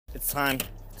it's time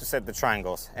to set the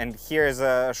triangles. And here's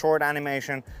a short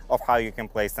animation of how you can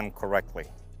place them correctly.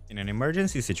 In an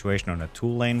emergency situation on a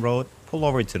 2-lane road, pull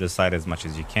over to the side as much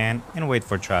as you can and wait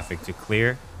for traffic to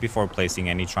clear before placing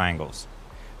any triangles.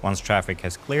 Once traffic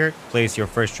has cleared, place your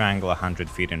first triangle 100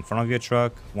 feet in front of your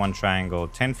truck, one triangle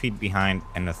 10 feet behind,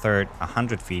 and a third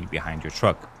 100 feet behind your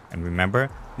truck. And remember,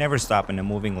 never stop in a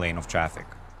moving lane of traffic.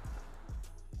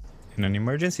 In an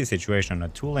emergency situation on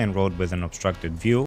a 2-lane road with an obstructed view,